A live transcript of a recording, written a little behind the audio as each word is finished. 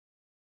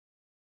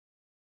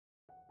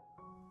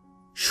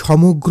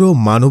সমগ্র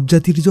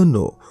মানবজাতির জন্য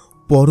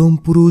পরম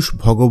পুরুষ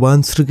ভগবান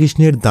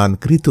শ্রীকৃষ্ণের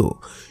দানকৃত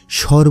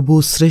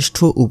সর্বশ্রেষ্ঠ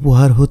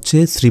উপহার হচ্ছে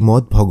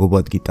শ্রীমদ্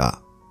ভগবদ গীতা।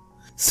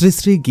 শ্রী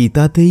শ্রী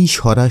গীতাতেই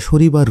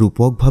সরাসরি বা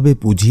রূপকভাবে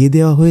বুঝিয়ে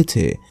দেওয়া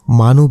হয়েছে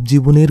মানব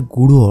জীবনের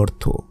গূঢ়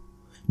অর্থ।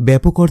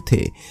 ব্যাপক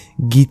অর্থে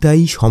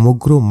গীতাই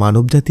সমগ্র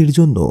মানবজাতির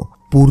জন্য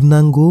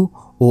পূর্ণাঙ্গ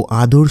ও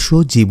আদর্শ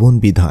জীবন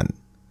বিধান।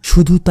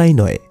 শুধু তাই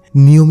নয়,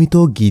 নিয়মিত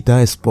গীতা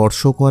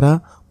স্পর্শ করা,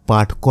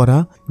 পাঠ করা,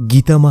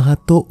 গীতা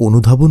মাহাত্ম্য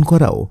অনুধাবন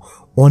করাও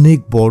অনেক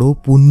বড়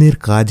পুণ্যের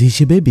কাজ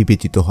হিসেবে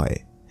বিবেচিত হয়।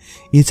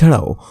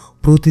 এছাড়াও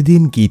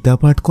প্রতিদিন গীতা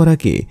পাঠ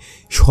করাকে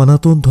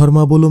সনাতন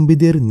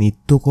ধর্মাবলম্বীদের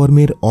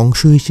নিত্যকর্মের অংশ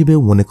হিসেবেও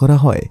মনে করা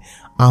হয়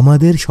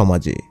আমাদের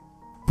সমাজে।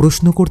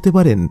 প্রশ্ন করতে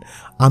পারেন,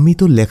 আমি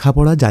তো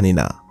লেখাপড়া জানি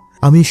না,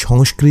 আমি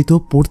সংস্কৃত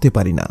পড়তে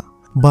পারি না,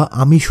 বা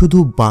আমি শুধু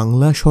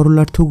বাংলা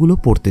সরলার্থগুলো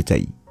পড়তে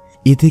চাই,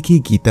 এতে কি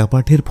গীতা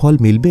পাঠের ফল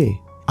মিলবে?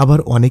 আবার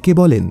অনেকে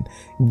বলেন,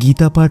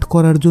 গীতা পাঠ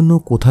করার জন্য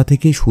কোথা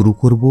থেকে শুরু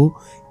করব,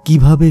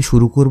 কিভাবে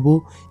শুরু করব,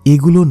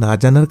 এগুলো না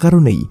জানার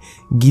কারণেই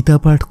গীতা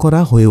পাঠ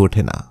করা হয়ে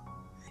ওঠে না।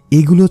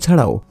 এগুলো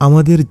ছাড়াও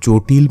আমাদের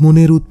জটিল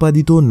মনের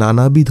উৎপাদিত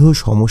নানাবিধ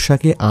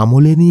সমস্যাকে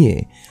আমলে নিয়ে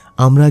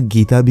আমরা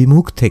গীতা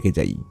বিমুখ থেকে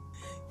যাই।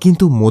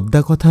 কিন্তু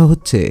মোদ্দা কথা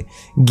হচ্ছে,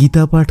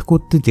 গীতা পাঠ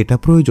করতে যেটা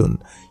প্রয়োজন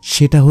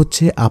সেটা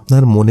হচ্ছে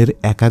আপনার মনের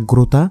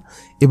একাগ্রতা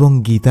এবং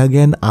গীতা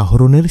জ্ঞান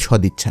আহরণের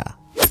সদিচ্ছা।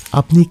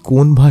 আপনি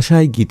কোন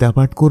ভাষায় গীতা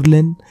পাঠ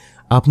করলেন,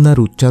 আপনার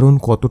উচ্চারণ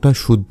কতটা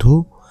শুদ্ধ,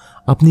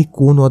 আপনি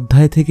কোন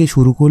অধ্যায় থেকে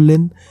শুরু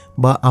করলেন,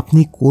 বা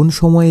আপনি কোন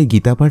সময়ে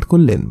গীতা পাঠ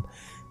করলেন,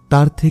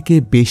 তার থেকে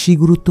বেশি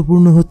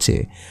গুরুত্বপূর্ণ হচ্ছে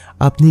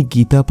আপনি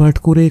গীতা পাঠ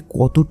করে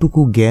কতটুকু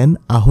জ্ঞান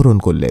আহরণ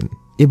করলেন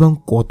এবং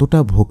কতটা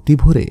ভক্তি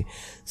ভরে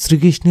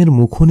শ্রীকৃষ্ণের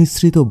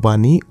মুখনিসৃত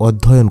বাণী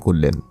অধ্যয়ন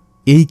করলেন।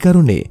 এই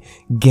কারণে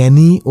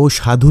জ্ঞানী ও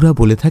সাধুরা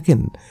বলে থাকেন,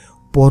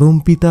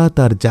 পরমপিতা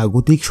তার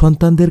জাগতিক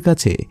সন্তানদের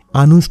কাছে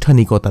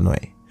আনুষ্ঠানিকতা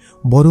নয়,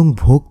 বরং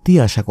ভক্তি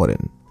আশা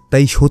করেন।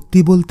 তাই সত্যি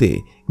বলতে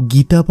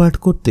গীতা পাঠ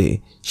করতে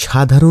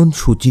সাধারণ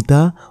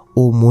সুচিতা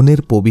ও মনের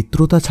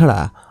পবিত্রতা ছাড়া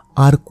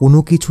আর কোনো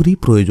কিছুরই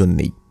প্রয়োজন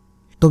নেই।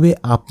 তবে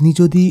আপনি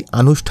যদি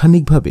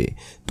আনুষ্ঠানিকভাবে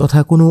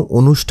তথা কোনো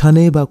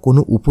অনুষ্ঠানে বা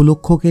কোনো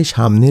উপলক্ষকে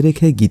সামনে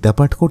রেখে গীতা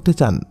পাঠ করতে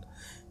চান,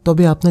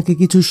 তবে আপনাকে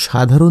কিছু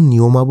সাধারণ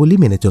নিয়মাবলী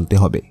মেনে চলতে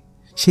হবে।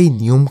 সেই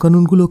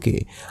নিয়মকানুনগুলোকে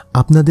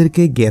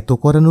আপনাদেরকে জ্ঞাত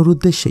করানোর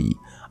উদ্দেশ্যেই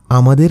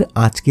আমাদের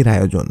আজকের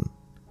আয়োজন।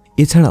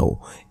 এছাড়াও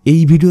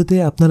এই ভিডিওতে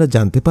আপনারা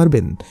জানতে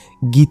পারবেন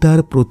গীতার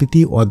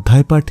প্রতিটি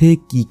অধ্যায় পাঠে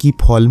কি কি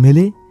ফল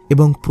মেলে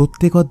এবং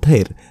প্রত্যেক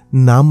অধ্যায়ের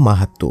নাম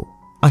মাহাত্ম্য।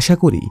 আশা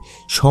করি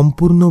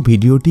সম্পূর্ণ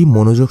ভিডিওটি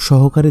মনোযোগ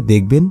সহকারে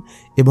দেখবেন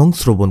এবং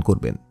শ্রবণ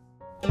করবেন।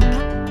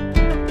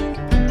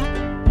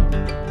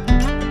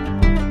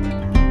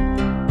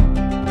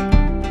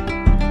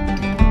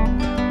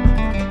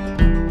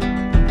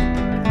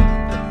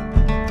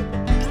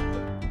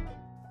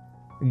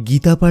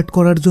 গীতা পাঠ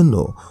করার জন্য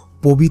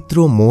পবিত্র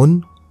মন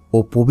ও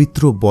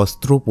পবিত্র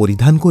বস্ত্র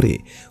পরিধান করে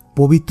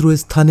পবিত্র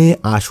স্থানে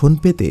আসন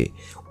পেতে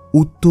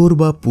উত্তর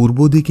বা পূর্ব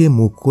দিকে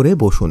মুখ করে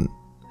বসুন।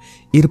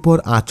 এরপর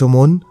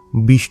আচমন,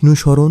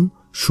 বিষ্ণুস্মরণ,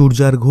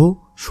 সূর্যার্ঘ্য,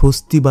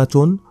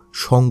 স্বস্তিবাচন,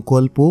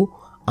 সংকল্প,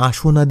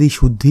 আসনাদি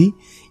শুদ্ধি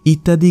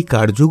ইত্যাদি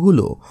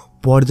কার্যগুলো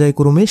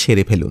পর্যায়ক্রমে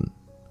সেরে ফেলুন।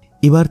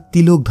 এবার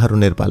তিলক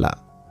ধারণের পালা।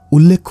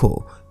 উল্লেখ্য,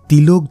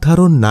 তিলক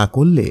ধারণ না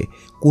করলে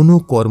কোনো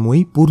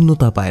কর্মই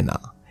পূর্ণতা পায় না,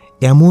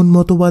 এমন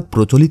মতবাদ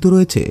প্রচলিত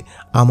রয়েছে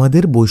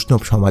আমাদের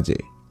বৈষ্ণব সমাজে।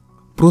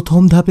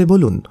 প্রথম ধাপে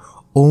বলুন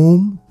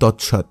ওম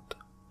তৎসৎ।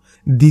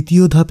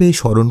 দ্বিতীয় ধাপে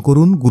স্মরণ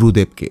করুন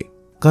গুরুদেবকে,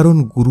 কারণ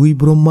গুরুই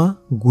ব্রহ্মা,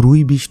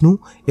 গুরুই বিষ্ণু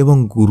এবং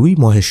গুরুই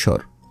মহেশ্বর।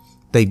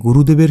 তাই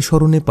গুরুদেবের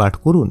স্মরণে পাঠ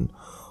করুন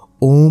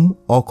ওম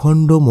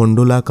অখণ্ড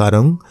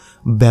মণ্ডলাকারং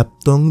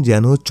ব্যাপ্তং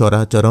যেন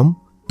চরাচরম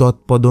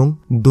তৎপদং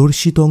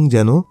দর্শিতং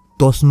যেন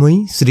তস্मै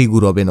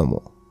শ্রীগুরবে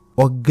নমঃ।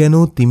 অজ্ঞান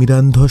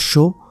তিমিরান্ধস্য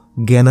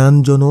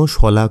জ্ঞানাঞ্জন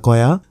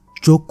শলাকয়া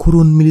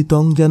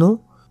চক্ষুরুন্মিলিতং যেন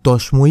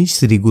তস্मै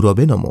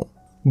শ্রীগুরবে নমঃ।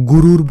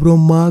 গুরুর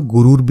ব্রহ্মা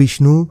গুরুর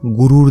বিষ্ণু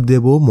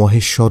গুরুর্দেব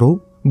মহেশ্বর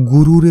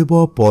গুরুরেব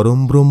পরম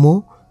ব্রহ্ম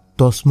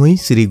তস্मै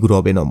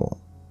শ্রীগুরবে নমঃ।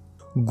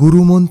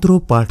 গুরুমন্ত্র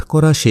পাঠ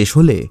করা শেষ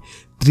হলে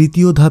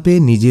তৃতীয় ধাপে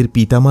নিজের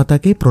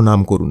পিতামাতাকে প্রণাম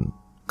করুন,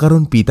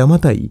 কারণ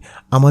পিতামাতাই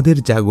আমাদের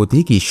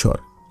জাগতিক ঈশ্বর।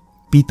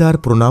 পিতার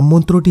প্রণাম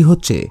মন্ত্রটি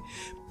হচ্ছে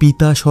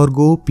পিতা স্বর্গ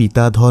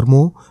পিতা ধর্ম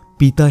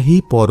পিতাহি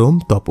পরম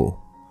তপ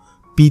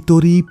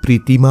পিতরি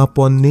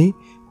প্রীতিমাপন্নে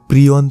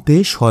প্রিয়ন্তে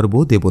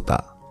সর্বদেবতা।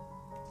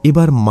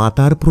 এবার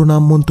মাতার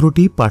প্রণাম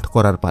মন্ত্রটি পাঠ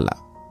করার পালা।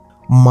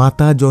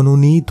 মাতা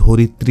জননী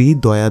ধরিত্রী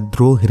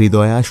দয়াদ্র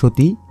হৃদয়া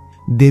সতী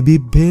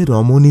দেবীভ্যে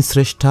রমণী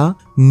শ্রেষ্ঠা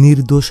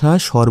নির্দোষা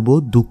সর্ব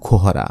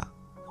দুঃখহরা।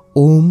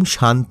 ওম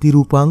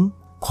শান্তিরূপাং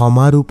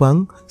ক্ষমারূপাং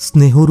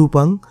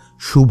স্নেহরূপাং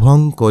শুভং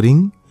করিং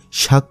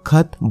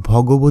সাক্ষাৎ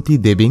ভগবতী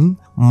দেবীং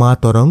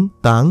মাতরং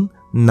তাং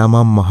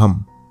নামাম্যহম।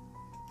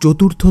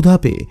 চতুর্থ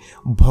ধাপে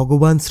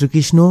ভগবান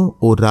শ্রীকৃষ্ণ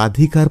ও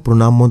রাধিকার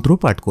প্রণাম মন্ত্র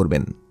পাঠ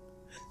করবেন।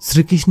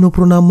 শ্রীকৃষ্ণ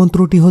প্রণাম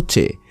মন্ত্রটি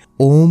হচ্ছে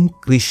ওম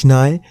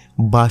কৃষ্ণায়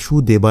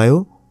বাসুদেবায়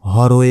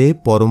হরয়ে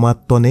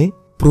পরমাত্মনে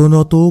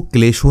প্রণত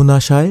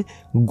ক্লেশনাশায়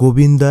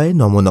গোবিন্দায়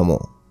নমো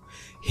নমঃ।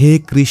 হে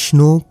কৃষ্ণ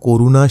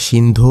করুণা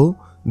সিন্ধু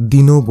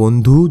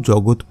দীনবন্ধু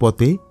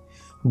জগৎপতে,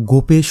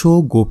 গোপেশ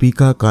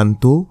গোপিকা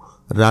কান্ত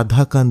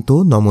রাধাকান্ত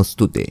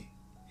নমস্তুতে।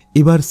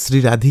 এবার শ্রী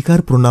রাধিকার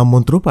প্রণাম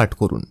মন্ত্র পাঠ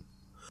করুন।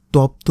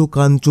 তপ্ত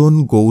কাঞ্চন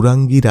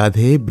গৌরাঙ্গী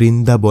রাধে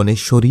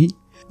বৃন্দাবনেশ্বরী,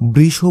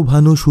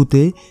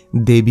 বৃষভানুসুতে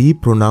দেবী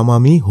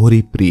প্রণামামি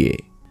হরিপ্রিয়ে।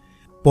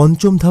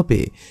 পঞ্চম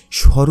ধাপে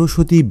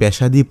সরস্বতী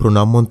ব্যাসাদি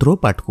প্রণাম মন্ত্র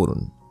পাঠ করুন।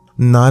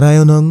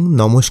 নারায়ণং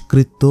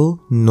নমস্কৃত্য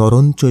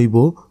নরঞ্চৈব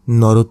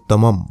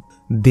নরোত্তমম,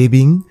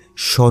 দেবীং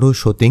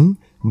সরস্বতীং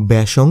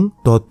ব্যাসং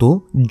তত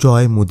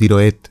জয়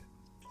মুদিরয়েত।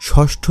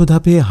 ষষ্ঠ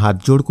ধাপে হাত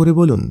জোড় করে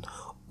বলুন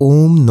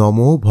ওম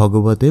নমো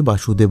ভগবতে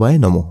বাসুদেবায়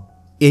নমঃ।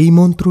 এই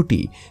মন্ত্রটি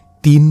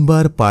 3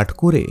 বার পাঠ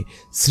করে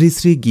শ্রী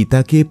শ্রী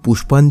গীতাকে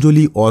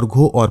পুষ্পাঞ্জলি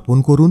অর্ঘ্য অর্পণ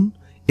করুন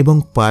এবং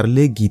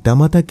পারলে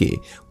গীতামাতাকে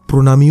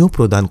প্রণামীও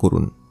প্রদান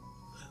করুন।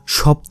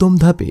 সপ্তম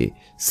ধাপে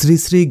শ্রী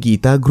শ্রী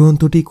গীতা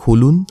গ্রন্থটি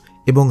খুলুন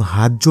এবং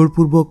হাত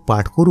জোড়পূর্বক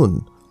পাঠ করুন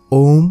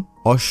ওম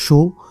অশ্ব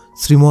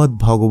শ্রীমদ্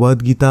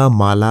ভগবদ্গীতা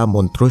মালা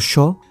মন্ত্রস্য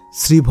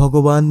শ্রী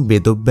ভগবান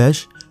বেদব্যাস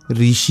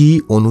ঋষি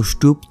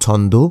অনুষ্টুপ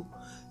ছন্দ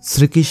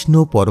শ্রীকৃষ্ণ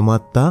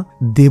পরমাত্মা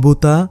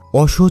দেবতা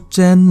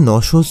অশোচ্যান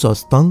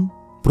নশস্তং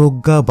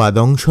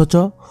প্রজ্ঞাবাদংশ চ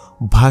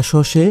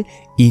ভাষসে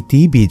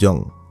ইতি বীজং।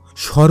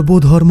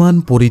 সর্বধর্মান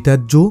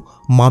পরিত্যাজ্য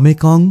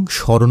মামেকং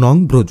শরণং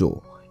ব্রজ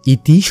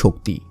ইতি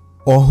শক্তি।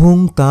 অহং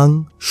তাং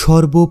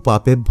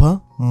সর্বপাপেভ্যঃ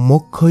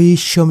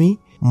মোক্ষয়িষ্যামি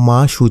মা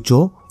শুচ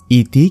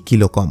ইতি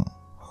কিলকম।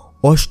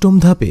 অষ্টম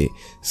ধাপে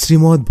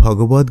শ্রীমদ্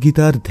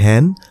ভগবদ্গীতার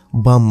ধ্যান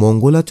বা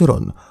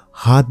মঙ্গলাচরণ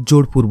হাত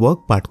জোড়পূর্বক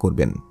পাঠ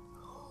করবেন।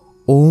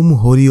 ওম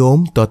হরি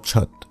ওম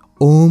তৎসৎ।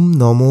 ওম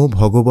নমো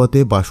ভগবতে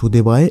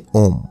বাসুদেবায়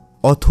ওম।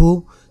 অথ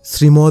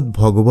শ্রীমদ্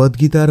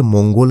ভগবদ্গীতার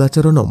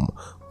মঙ্গলাচরণম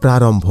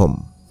প্রারম্ভম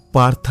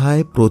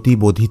পার্থায়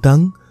প্রতিবোধিতাং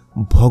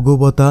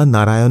ভগবতা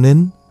নারায়ণেন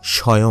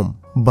স্বয়ং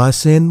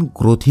বাসেন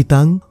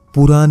গ্রথিতাং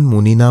পুরাণ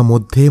মুনিনা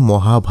মধ্যে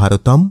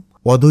মহাভারতম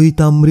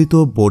অদ্বৈতামৃত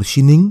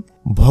বর্ষিণীং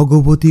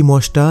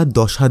ভগবতীমষ্টা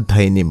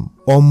দশাধ্যায়িনীম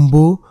অম্ব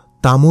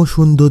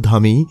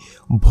তামসুন্দধামী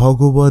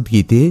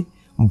ভগবদ্গীতে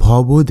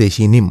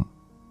ভবদেশিনীম।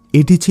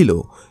 এটি ছিল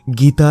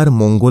গীতার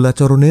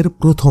মঙ্গলাচরণের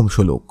প্রথম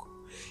শ্লোক।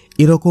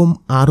 এরকম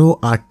আরও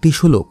 8টি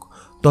শ্লোক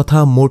তথা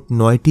মোট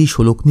 9টি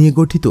শ্লোক নিয়ে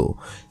গঠিত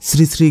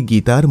শ্রী শ্রী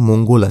গীতার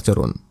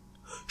মঙ্গলাচরণ।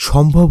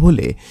 সম্ভব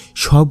হলে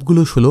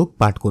সবগুলো শ্লোক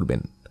পাঠ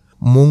করবেন।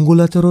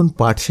 মঙ্গলাচরণ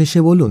পাঠ শেষে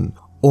বলুন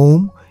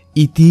ওম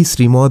ইতি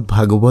শ্রীমদ্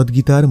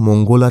ভাগবদ্গীতার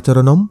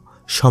মঙ্গলাচরণম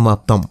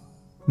সমাপ্তম।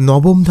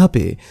 নবম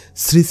ধাপে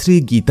শ্রী শ্রী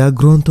গীতা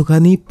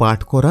গ্রন্থখানি পাঠ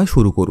করা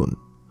শুরু করুন।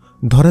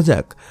 ধরা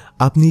যাক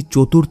আপনি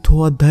 4র্থ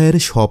অধ্যায়ের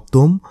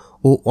 7ম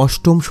ও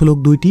 8ম শ্লোক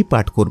 2টি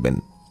পাঠ করবেন।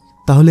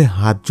 তাহলে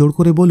হাত জোড়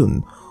করে বলুন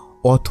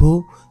অথ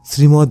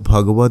শ্রীমদ্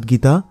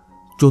ভগবদ্গীতা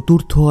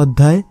 4র্থ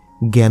অধ্যায়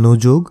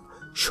জ্ঞানযোগ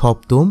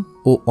 7ম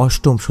ও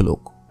 8ম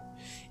শ্লোক।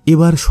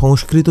 এবার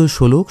সংস্কৃত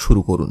শ্লোক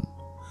শুরু করুন।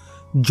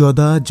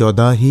 যদা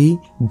যদা হি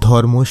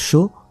ধর্মস্য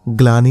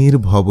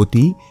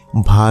গ্লানির্ভবতি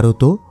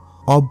ভারত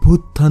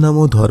অভ্যুত্থানম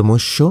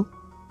ধর্মস্য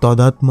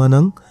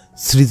তদাত্মানং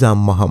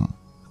সৃজাম্যহম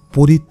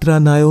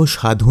পরিত্রাণায়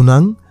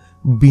সাধুনাং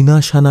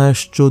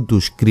বিনাশানায়শ্চ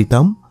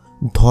দুষ্কৃতাম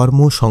ধর্ম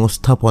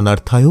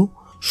সংস্থাপনার্থায়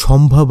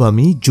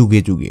সম্ভাবামি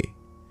যুগে যুগে।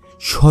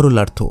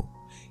 সরলার্থ,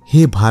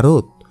 হে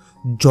ভারত,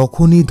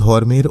 যখনই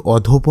ধর্মের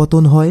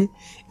অধঃপতন হয়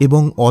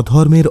এবং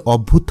অধর্মের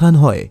অভ্যুত্থান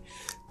হয়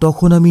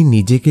তখন আমি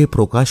নিজেকে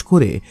প্রকাশ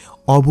করে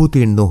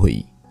অবতীর্ণ হই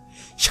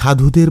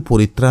সাধুদের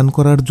পরিত্রাণ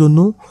করার জন্য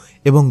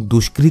এবং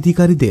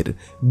দুষ্কৃতিকারীদের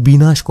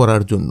বিনাশ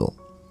করার জন্য,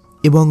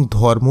 এবং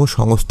ধর্ম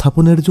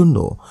সংস্থাপনের জন্য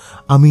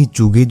আমি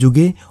যুগে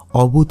যুগে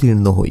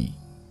অবতীর্ণ হই।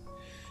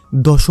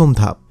 10ম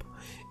ধাপ।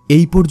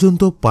 এই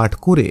পর্যন্ত পাঠ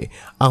করে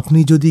আপনি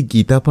যদি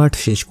গীতা পাঠ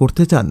শেষ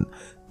করতে চান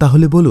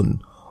তাহলে বলুন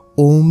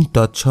ওম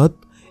তৎসৎ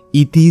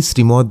ইতি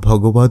শ্রীমদ্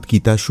ভগবদ্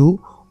গীতাসু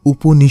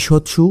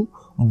উপনিষৎসু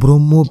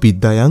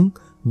ব্রহ্মবিদ্যায়াং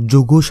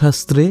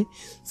যোগশাস্ত্রে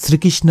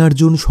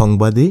শ্রীকৃষ্ণার্জুন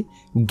সংবাদে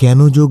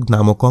জ্ঞানযোগ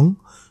নামকং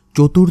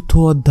 4র্থ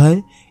অধ্যায়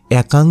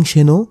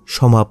একাংশেন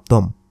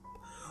সমাপ্তম।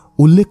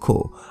 উল্লেখ্য,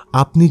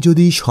 আপনি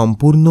যদি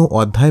সম্পূর্ণ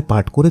অধ্যায়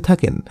পাঠ করে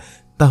থাকেন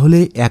তাহলে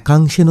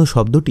একাংশেন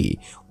শব্দটি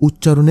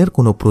উচ্চারণের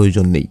কোনো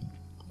প্রয়োজন নেই।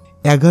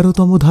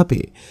 11তম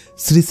ধাপে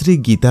শ্রী শ্রী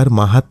গীতার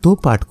মাহাত্ম্য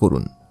পাঠ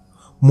করুন।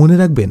 মনে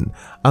রাখবেন,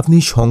 আপনি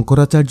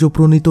শঙ্করাচার্য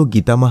প্রণীত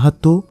গীতা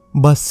মাহাত্ম্য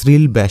বা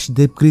শ্রীল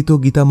ব্যাসদেবকৃত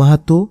গীতা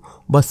মাহাত্ম্য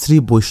বা শ্রী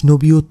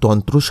বৈষ্ণবীয়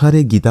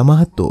তন্ত্রসারে গীতা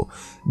মাহাত্ম্য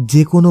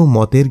যে কোনো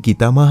মতের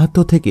গীতা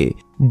মাহাত্ম্য থেকে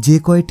যে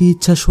কয়টি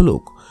ইচ্ছা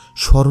শ্লোক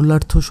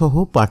সরলার্থ সহ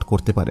পাঠ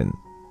করতে পারেন।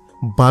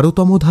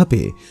 12তম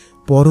ধাপে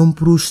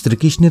পরমপুরুষ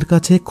শ্রীকৃষ্ণের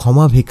কাছে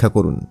ক্ষমা ভিক্ষা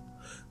করুন,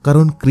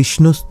 কারণ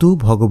কৃষ্ণস্তু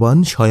ভগবান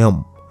স্বয়ং,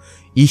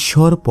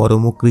 ঈশ্বর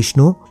পরমকৃষ্ণ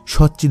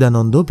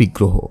সচ্চিদানন্দ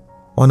বিগ্রহ,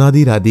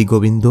 অনাদির আদি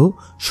গোবিন্দ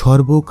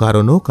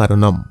সর্বকারণ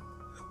কারণম।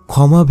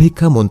 ক্ষমা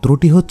ভিক্ষা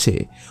মন্ত্রটি হচ্ছে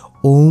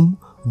ওম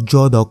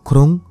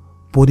যদক্ষরং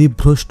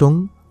পরিভ্রষ্টং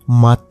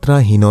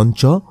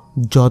মাত্রাহীনঞ্চ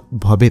যৎ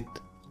ভবেৎ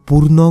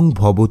পূর্ণং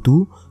ভবতু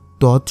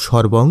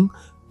তৎসর্বং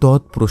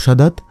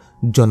তৎপ্রসাদাৎ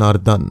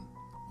জনার্দন।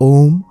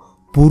 ওম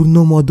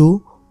পূর্ণমদ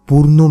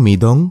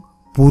পূর্ণমিদং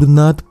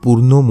পূর্ণাৎ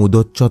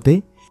পূর্ণমুদচ্যতে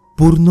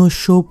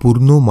পূর্ণস্য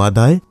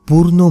পূর্ণমাদায়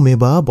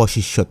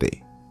পূর্ণমেবাবশিষ্যতে।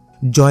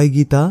 জয়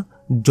গীতা,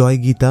 জয়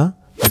গীতা,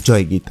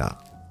 জয় গীতা।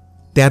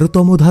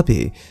 ১৩তম ধাপে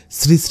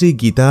শ্রী শ্রী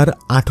গীতার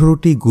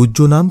 ১৮টি গুহ্য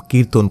নাম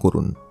কীর্তন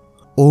করুন।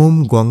 ওম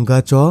গঙ্গা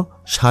চ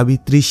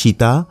সাবিত্রী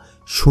সীতা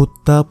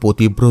সত্যা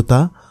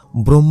পতিব্রতা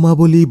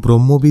ব্রহ্মাবলী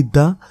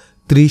ব্রহ্মবিদ্যা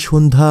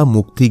ত্রিসন্ধ্যা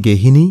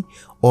মুক্তিগেহিনী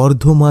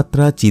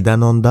অর্ধমাত্রা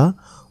চিদানন্দা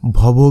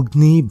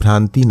ভবগ্নি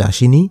ভ্রান্তি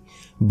নাশিনী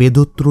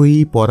বেদত্রয়ী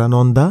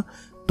পরানন্দা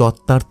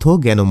তত্ত্বার্থ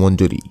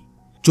জ্ঞানমঞ্জুরি।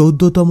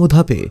 ১৪তম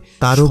ধাপে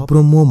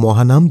তারকব্রহ্ম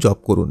মহানাম জপ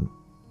করুন।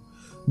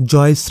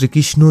 জয়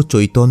শ্রীকৃষ্ণ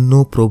চৈতন্য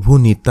প্রভু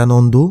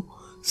নিত্যানন্দ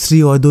শ্রী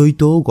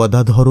অদ্বৈত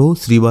গদাধর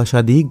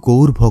শ্রীবাসাদি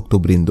গৌর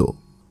ভক্তবৃন্দ।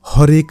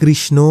 হরে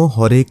কৃষ্ণ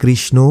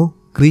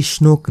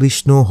কৃষ্ণ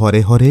কৃষ্ণ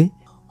হরে হরে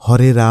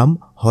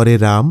হরে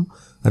রাম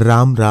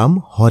রাম রাম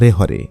হরে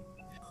হরে।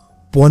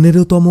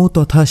 ১৫তম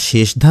তথা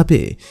শেষ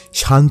ধাপে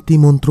শান্তি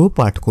মন্ত্র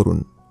পাঠ করুন।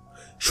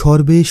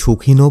 সর্বে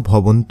সুখিনো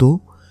ভবন্তু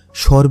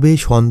সর্বে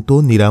সন্ত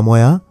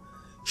নিরাময়া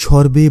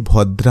সর্বে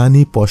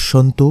ভদ্রাণি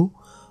পশ্যন্ত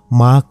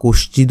মা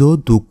কশ্চিদ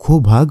দুঃখ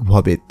ভাগ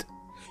ভবেত।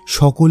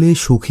 সকলে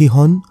সুখী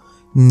হন,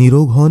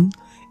 নিরোগ হন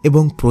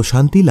এবং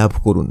প্রশান্তি লাভ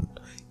করুন,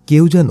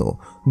 কেউ যেন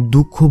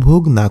দুঃখ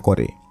ভোগ না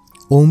করে।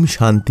 ওম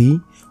শান্তি,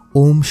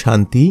 ওম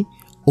শান্তি,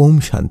 ওম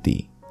শান্তি।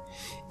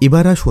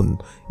 এবার আসুন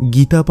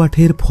গীতা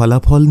পাঠের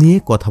ফলাফল নিয়ে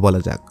কথা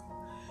বলা যাক।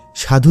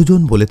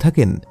 সাধুজন বলে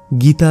থাকেন,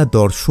 গীতা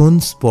দর্শন,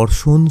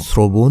 স্পর্শন,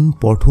 শ্রবণ,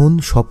 পঠন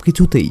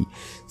সবকিছুতেই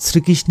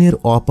শ্রীকৃষ্ণের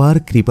অপার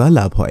কৃপা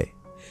লাভ হয়।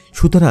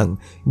 সুতরাং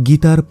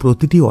গীতার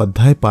প্রতিটি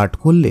অধ্যায় পাঠ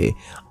করলে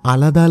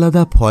আলাদা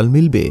আলাদা ফল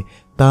মিলবে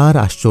তার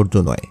আশ্চর্য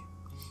নয়।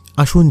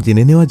 আসুন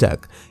জেনে নেওয়া যাক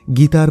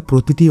গীতার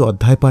প্রতিটি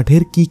অধ্যায়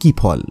পাঠের কি কি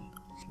ফল।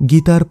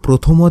 গীতার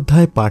প্রথম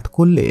অধ্যায় পাঠ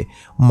করলে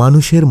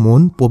মানুষের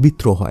মন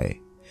পবিত্র হয়।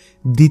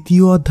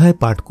 দ্বিতীয় অধ্যায়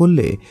পাঠ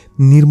করলে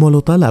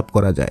নির্মলতা লাভ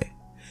করা যায়।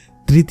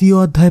 তৃতীয়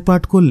অধ্যায়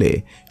পাঠ করলে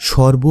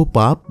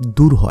সর্বপাপ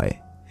দূর হয়।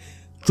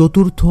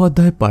 চতুর্থ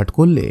অধ্যায় পাঠ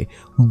করলে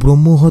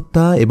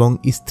ব্রহ্মহত্যা এবং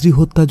স্ত্রী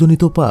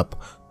হত্যাজনিত পাপ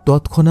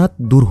তৎক্ষণাৎ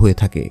দূর হয়ে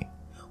থাকে।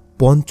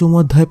 পঞ্চম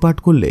অধ্যায় পাঠ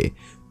করলে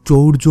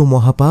চৌর্য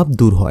মহাপাপ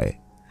দূর হয়।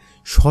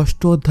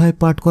 ষষ্ঠ অধ্যায়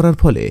পাঠ করার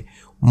ফলে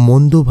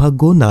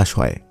মন্দভাগ্য নাশ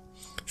হয়।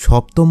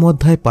 সপ্তম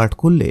অধ্যায় পাঠ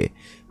করলে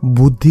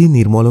বুদ্ধি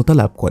নির্মলতা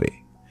লাভ করে।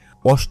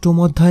 অষ্টম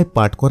অধ্যায়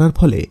পাঠ করার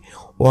ফলে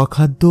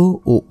অখাদ্য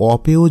ও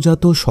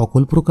অপেয়জাত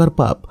সকল প্রকার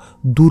পাপ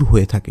দূর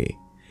হয়ে থাকে।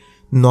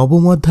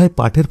 নবম অধ্যায়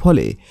পাঠের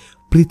ফলে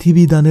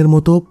পৃথিবী দানের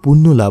মতো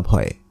পুণ্য লাভ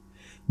হয়।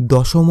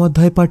 দশম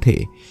অধ্যায় পাঠে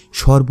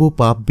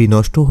সর্বপাপ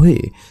বিনষ্ট হয়ে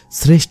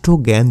শ্রেষ্ঠ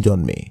জ্ঞান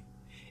জন্মে।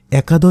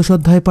 একাদশ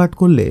অধ্যায় পাঠ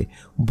করলে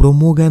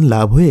ব্রহ্মজ্ঞান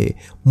লাভ হয়ে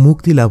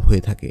মুক্তি লাভ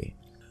হয়ে থাকে।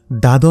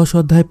 দ্বাদশ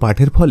অধ্যায়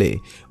পাঠের ফলে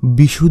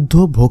বিশুদ্ধ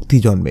ভক্তি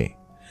জন্মে।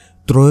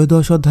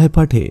 ত্রয়োদশ অধ্যায়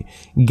পাঠে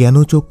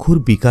জ্ঞানচক্ষুর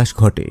বিকাশ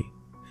ঘটে।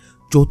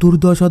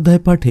 চতুর্দশ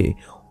অধ্যায় পাঠে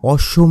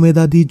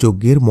অশ্বমেধাদি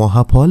যজ্ঞের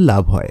মহাফল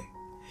লাভ হয়।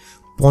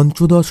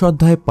 পঞ্চদশ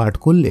অধ্যায় পাঠ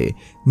করলে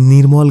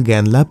নির্মল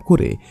জ্ঞান লাভ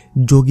করে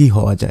যোগী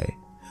হওয়া যায়।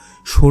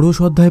 ষোড়শ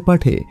অধ্যায়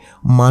পাঠে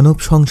মানব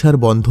সংসার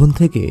বন্ধন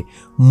থেকে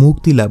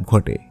মুক্তি লাভ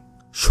ঘটে।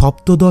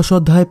 সপ্তদশ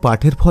অধ্যায়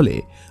পাঠের ফলে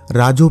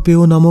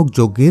রাজপেয় নামক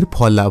যজ্ঞের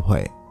ফল লাভ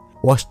হয়।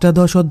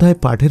 অষ্টাদশ অধ্যায়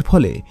পাঠের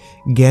ফলে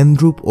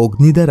জ্ঞানরূপ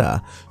অগ্নি দ্বারা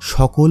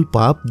সকল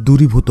পাপ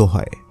দূরীভূত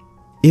হয়।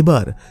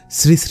 এবার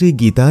শ্রী শ্রী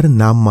গীতার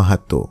নাম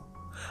মাহাত্ম্য।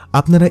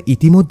 আপনারা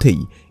ইতিমধ্যেই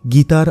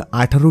গীতার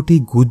 18টি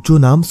গুহ্য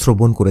নাম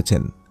শ্রবণ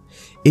করেছেন।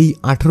 এই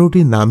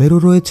 18টি নামেরও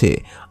রয়েছে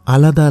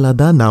আলাদা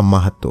আলাদা নাম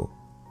মাহাত্ম্য।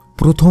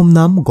 প্রথম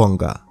নাম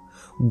গঙ্গা।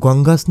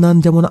 গঙ্গা স্নান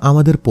যেমন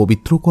আমাদের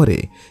পবিত্র করে,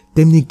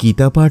 তেমনি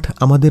গীতা পাঠ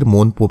আমাদের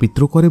মন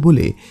পবিত্র করে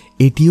বলে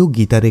এটিও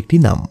গীতার একটি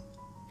নাম।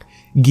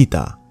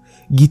 গীতা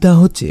গীতা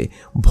হচ্ছে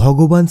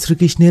ভগবান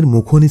শ্রীকৃষ্ণের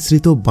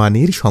মুখনিসৃত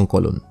বাণীর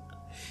সংকলন।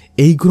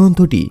 এই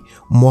গ্রন্থটি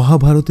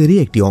মহাভারতেরই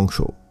একটি অংশ।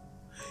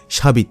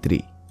 সাবিত্রী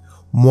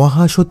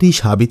মহাসতী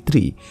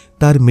সাবিত্রী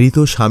তার মৃত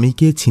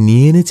স্বামীকে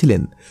ছিনিয়ে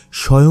এনেছিলেন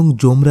স্বয়ং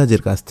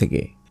যমরাজের কাছ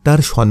থেকে। তার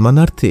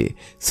সম্মানার্থে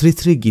শ্রী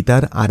শ্রী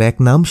গীতার আর এক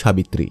নাম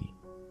সাবিত্রী।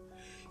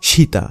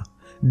 সীতা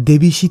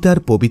দেবী সীতার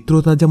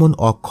পবিত্রতা যেমন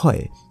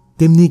অক্ষয়,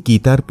 তেমনি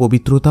গীতার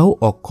পবিত্রতাও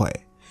অক্ষয়।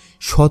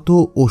 শত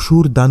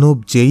অসুর দানব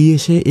যেই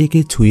এসে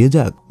একে ছুঁয়ে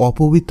যাক,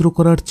 অপবিত্র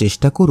করার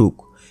চেষ্টা করুক,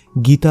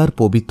 গীতার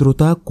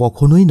পবিত্রতা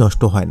কখনোই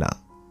নষ্ট হয় না।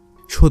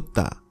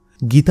 সত্যা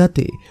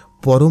গীতাতে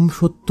পরম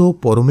সত্য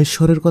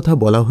পরমেশ্বরের কথা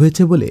বলা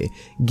হয়েছে বলে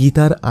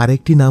গীতার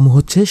আরেকটি নাম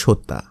হচ্ছে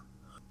সত্যা।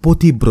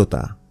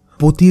 পতিব্রতা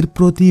পতির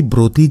প্রতি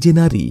ব্রতী যে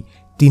নারী,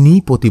 তিনিই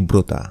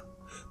পতিব্রতা।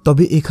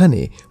 তবে এখানে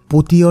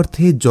পতি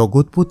অর্থে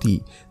জগৎপতি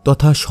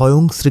তথা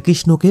স্বয়ং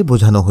শ্রীকৃষ্ণকে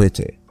বোঝানো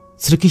হয়েছে।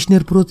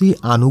 শ্রীকৃষ্ণের প্রতি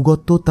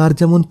আনুগত্য তার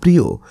যেমন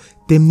প্রিয়,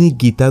 তেমনি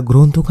গীতা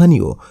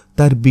গ্রন্থখানিও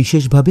তার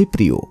বিশেষভাবে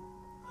প্রিয়।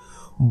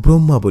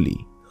 ব্রহ্মাবলী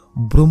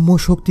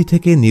ব্রহ্মশক্তি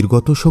থেকে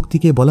নির্গত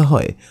শক্তিকে বলা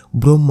হয়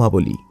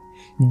ব্রহ্মাবলী,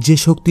 যে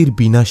শক্তির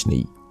বিনাশ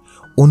নেই।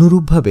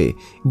 অনুরূপভাবে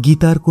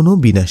গীতার কোনো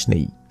বিনাশ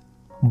নেই।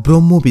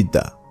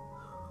 ব্রহ্মবিদ্যা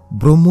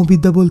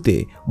ব্রহ্মবিদ্যা বলতে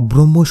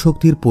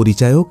ব্রহ্মশক্তির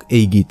পরিচায়ক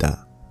এই গীতা,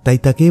 তাই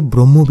তাকে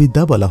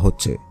ব্রহ্মবিদ্যা বলা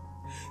হচ্ছে।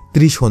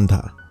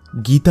 ত্রিসন্ধ্যা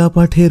গীতা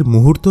পাঠের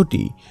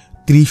মুহূর্তটি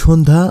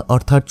ত্রিসন্ধ্যা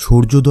অর্থাৎ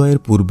সূর্যোদয়ের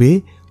পূর্বে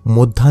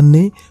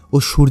মধ্যাহ্নে ও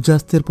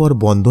সূর্যাস্তের পর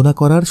বন্দনা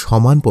করার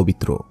সমান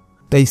পবিত্র।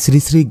 তাই শ্রী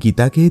শ্রী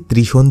গীতাকে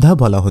ত্রিসন্ধ্যা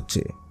বলা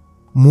হচ্ছে।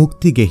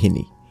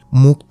 মুক্তিগেহিনী,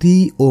 মুক্তি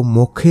ও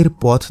মোক্ষের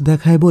পথ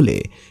দেখায় বলে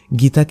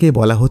গীতাকে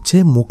বলা হচ্ছে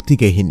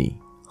মুক্তিগেহিনী।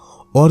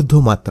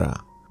 অর্ধমাত্রা,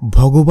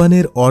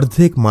 ভগবানের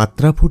অর্ধেক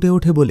মাত্রা ফুটে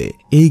ওঠে বলে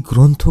এই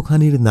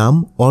গ্রন্থখানির নাম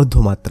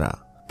অর্ধমাত্রা।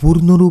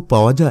 পূর্ণরূপ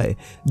পাওয়া যায়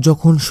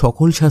যখন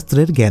সকল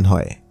শাস্ত্রের জ্ঞান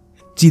হয়।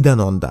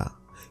 চিদানন্দা,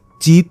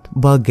 চিত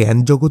বা জ্ঞান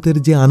জগতের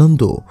যে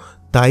আনন্দ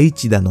তাই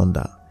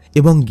চিদানন্দা,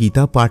 এবং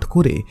গীতা পাঠ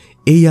করে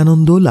এই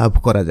আনন্দ লাভ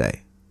করা যায়।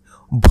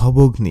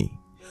 ভবগ্নি,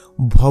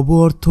 ভব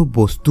অর্থ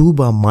বস্তু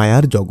বা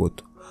মায়ার জগৎ,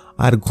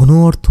 আর ঘন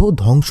অর্থ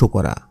ধ্বংস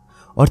করা,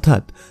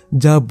 অর্থাৎ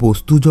যা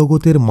বস্তু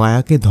জগতের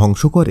মায়াকে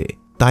ধ্বংস করে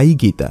তাই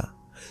গীতা।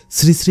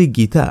 শ্রী শ্রী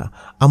গীতা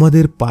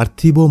আমাদের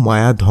পার্থিব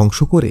মায়া ধ্বংস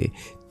করে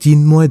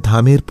চিন্ময়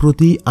ধামের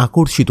প্রতি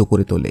আকর্ষিত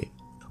করে তোলে।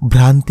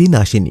 ভ্রান্তি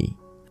নাশিনী,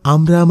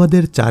 আমরা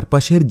আমাদের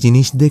চারপাশের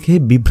জিনিস দেখে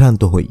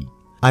বিভ্রান্ত হই,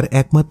 আর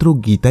একমাত্র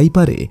গীতাই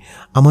পারে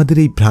আমাদের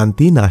এই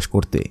ভ্রান্তি নাশ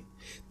করতে।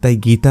 তাই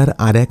গীতার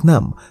আর এক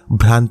নাম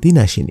ভ্রান্তি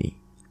নাশিনী।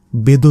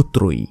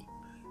 বেদত্রয়ী,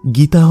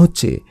 গীতা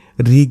হচ্ছে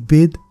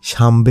ঋগ্বেদ,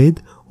 সামবেদ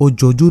ও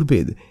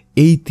যজুর্বেদ,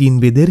 এই 3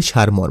 বেদের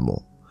সারমর্ম।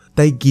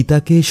 তাই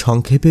গীতাকে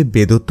সংক্ষেপে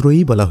বেদত্রয়ী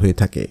বলা হয়ে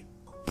থাকে।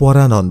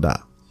 পরানন্দা,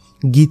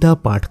 গীতা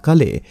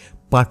পাঠকালে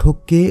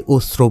পাঠককে ও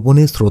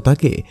শ্রবণে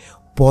শ্রোতাকে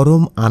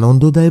পরম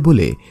আনন্দ দেয়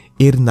বলে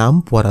এর নাম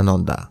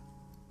পরানন্দা।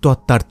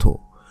 তত্ত্বার্থ,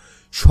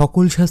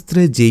 সকল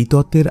শাস্ত্রে যেই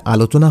তত্ত্বের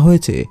আলোচনা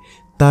হয়েছে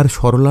তার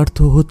সরলার্থ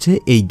হচ্ছে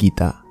এই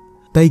গীতা।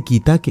 তাই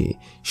গীতাকে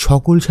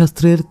সকল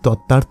শাস্ত্রের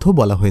তত্ত্বার্থ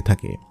বলা হয়ে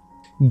থাকে।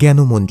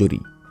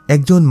 জ্ঞানমঞ্জরি,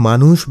 একজন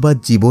মানুষ বা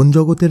জীবন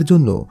জগতের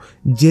জন্য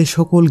যে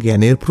সকল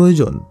জ্ঞানের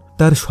প্রয়োজন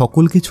তার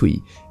সকল কিছুই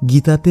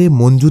গীতাতে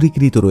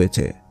মঞ্জুরিকৃত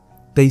রয়েছে।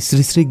 তাই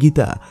শ্রী শ্রী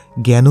গীতা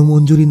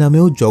জ্ঞানমঞ্জুরি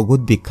নামেও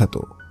জগৎ বিখ্যাত।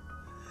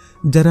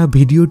 যারা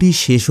ভিডিওটি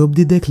শেষ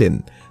অবধি দেখলেন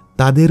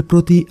তাদের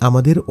প্রতি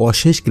আমাদের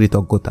অশেষ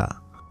কৃতজ্ঞতা।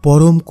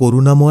 পরম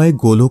করুণাময়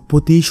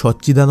গোলকপতি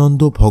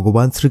সচ্চিদানন্দ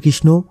ভগবান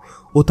শ্রীকৃষ্ণ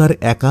ও তার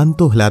একান্ত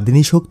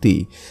হ্লাদিনী শক্তি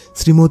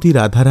শ্রীমতী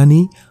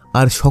রাধারানী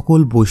আর সকল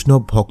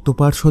বৈষ্ণব ভক্ত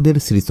পার্ষদের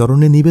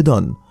শ্রীচরণে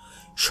নিবেদন,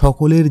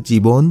 সকলের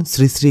জীবন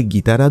শ্রী শ্রী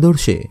গীতার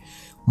আদর্শে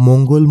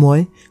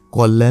মঙ্গলময়,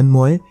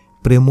 কল্যাণময়,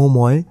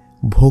 প্রেমময়,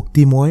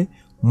 ভক্তিময়,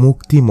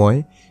 মুক্তিময়,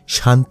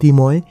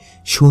 শান্তিময়,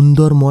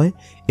 সুন্দরময়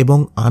এবং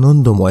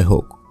আনন্দময়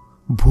হোক।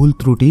 ভুল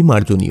ত্রুটি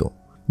মার্জনীয়।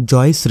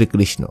 জয়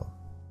শ্রীকৃষ্ণ।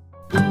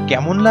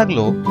 কেমন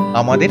লাগলো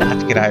আমাদের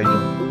আজকের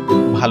আয়োজন?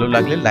 ভালো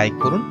লাগলে লাইক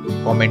করুন,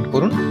 কমেন্ট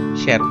করুন,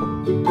 শেয়ার করুন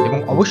এবং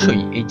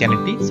অবশ্যই এই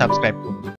চ্যানেলটি সাবস্ক্রাইব করুন।